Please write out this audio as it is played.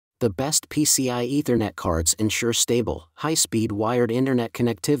The best PCI Ethernet cards ensure stable, high-speed wired internet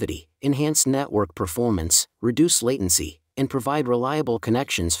connectivity, enhance network performance, reduce latency, and provide reliable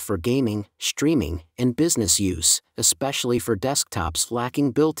connections for gaming, streaming, and business use, especially for desktops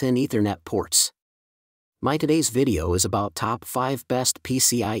lacking built-in Ethernet ports. My today's video is about top 5 best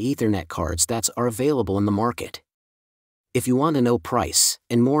PCI Ethernet cards that are available in the market. If you want to know price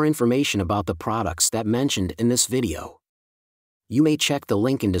and more information about the products that mentioned in this video, you may check the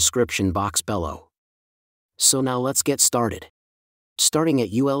link in description box below. So now let's get started. Starting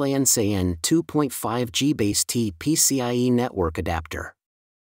at ULANCN 2.5G base T PCIe network adapter.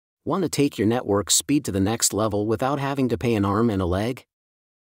 Want to take your network speed to the next level without having to pay an arm and a leg?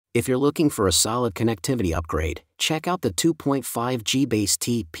 If you're looking for a solid connectivity upgrade, check out the 2.5G base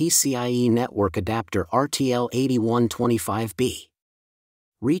T PCIe network adapter RTL8125B.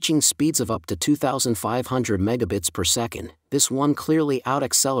 Reaching speeds of up to 2,500 megabits per second, this one clearly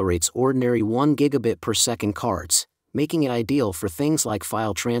out-accelerates ordinary 1 gigabit per second cards, making it ideal for things like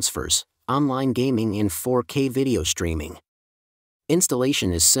file transfers, online gaming and 4K video streaming.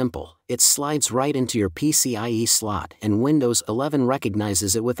 Installation is simple, it slides right into your PCIe slot and Windows 11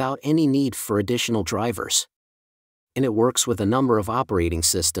 recognizes it without any need for additional drivers. And it works with a number of operating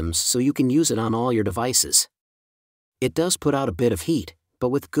systems so you can use it on all your devices. It does put out a bit of heat, but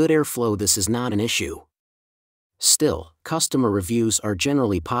with good airflow this is not an issue. Still, customer reviews are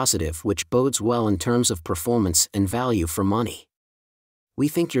generally positive, which bodes well in terms of performance and value for money. We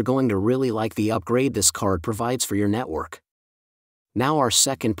think you're going to really like the upgrade this card provides for your network. Now our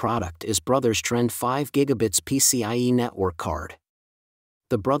second product is Brothers Trend 5 Gigabits PCIe Network Card.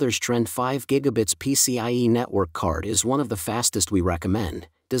 The Brothers Trend 5 Gigabits PCIe Network Card is one of the fastest we recommend,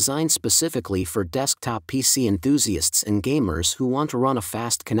 designed specifically for desktop PC enthusiasts and gamers who want to run a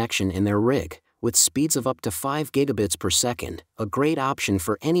fast connection in their rig, with speeds of up to 5 gigabits per second, a great option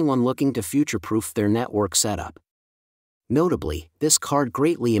for anyone looking to future-proof their network setup. Notably, this card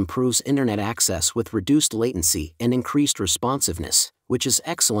greatly improves internet access with reduced latency and increased responsiveness, which is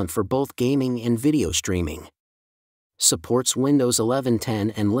excellent for both gaming and video streaming. Supports Windows 11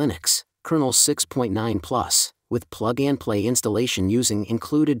 and Linux, kernel 6.9+, with plug-and-play installation using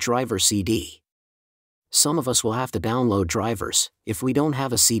included driver CD. Some of us will have to download drivers if we don't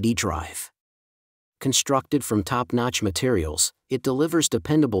have a CD drive. Constructed from top-notch materials, it delivers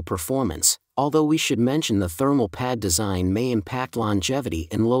dependable performance, although we should mention the thermal pad design may impact longevity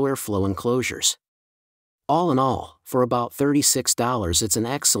and low airflow enclosures. All in all, for about $36 it's an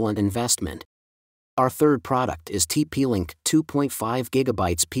excellent investment. Our third product is TP-Link 2.5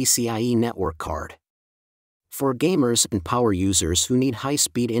 GB PCIe Network Card. For gamers and power users who need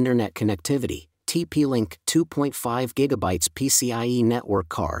high-speed internet connectivity, TP-Link 2.5 GB PCIe Network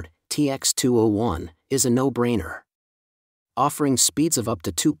Card, TX201, is a no-brainer. Offering speeds of up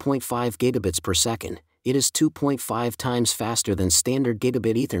to 2.5 gigabits per second, it is 2.5 times faster than standard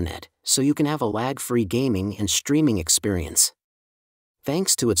gigabit Ethernet, so you can have a lag-free gaming and streaming experience.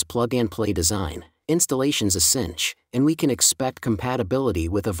 Thanks to its plug-and-play design, installation's a cinch, and we can expect compatibility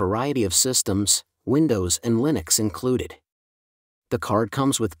with a variety of systems, Windows and Linux included. The card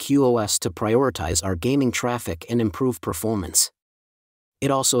comes with QoS to prioritize our gaming traffic and improve performance.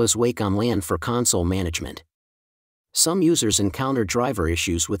 It also has Wake on LAN for console management. Some users encounter driver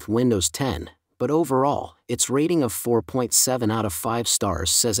issues with Windows 10, but overall, its rating of 4.7 out of 5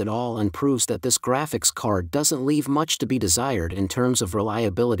 stars says it all and proves that this graphics card doesn't leave much to be desired in terms of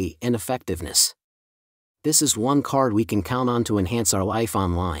reliability and effectiveness. This is one card we can count on to enhance our life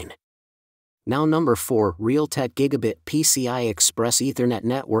online. Now number 4, Realtek Gigabit PCI Express Ethernet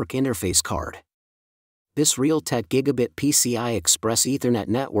Network Interface Card. This Realtek Gigabit PCI Express Ethernet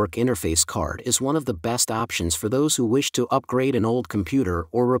Network Interface Card is one of the best options for those who wish to upgrade an old computer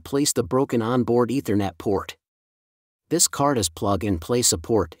or replace the broken onboard Ethernet port. This card has plug-and-play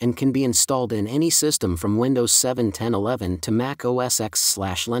support and can be installed in any system from Windows 7, 10, 11 to Mac OS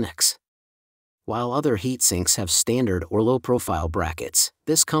X/Linux. While other heatsinks have standard or low-profile brackets,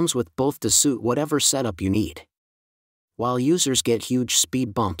 this comes with both to suit whatever setup you need. While users get huge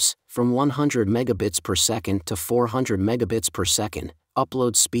speed bumps, from 100 megabits per second to 400 megabits per second,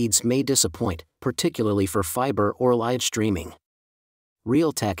 upload speeds may disappoint, particularly for fiber or live streaming.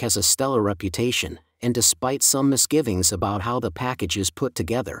 Realtek has a stellar reputation, and despite some misgivings about how the package is put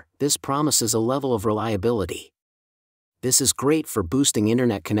together, this promises a level of reliability. This is great for boosting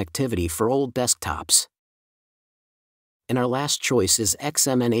internet connectivity for old desktops. And our last choice is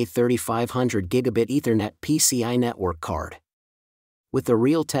XMNA 3500 Gigabit Ethernet PCI Network Card. With the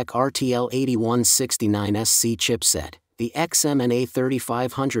Realtek RTL8169SC chipset, The XMNA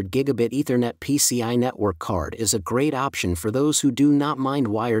 3500 Gigabit Ethernet PCI network card is a great option for those who do not mind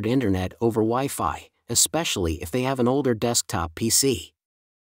wired internet over Wi-Fi, especially if they have an older desktop PC.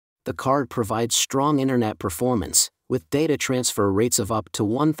 The card provides strong internet performance, with data transfer rates of up to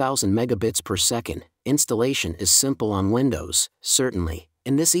 1000 megabits per second. Installation is simple on Windows, certainly,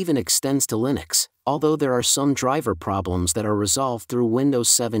 and this even extends to Linux, although there are some driver problems that are resolved through Windows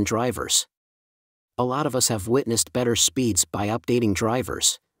 7 drivers. A lot of us have witnessed better speeds by updating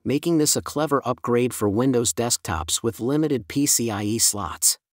drivers, making this a clever upgrade for Windows desktops with limited PCIe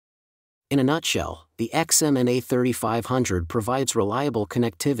slots. In a nutshell, the XMNA 3500 provides reliable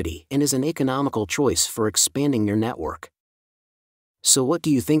connectivity and is an economical choice for expanding your network. So what do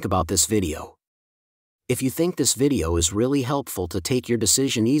you think about this video? If you think this video is really helpful to take your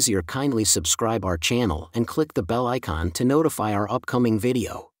decision easier, kindly subscribe our channel and click the bell icon to notify our upcoming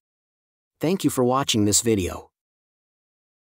video. Thank you for watching this video.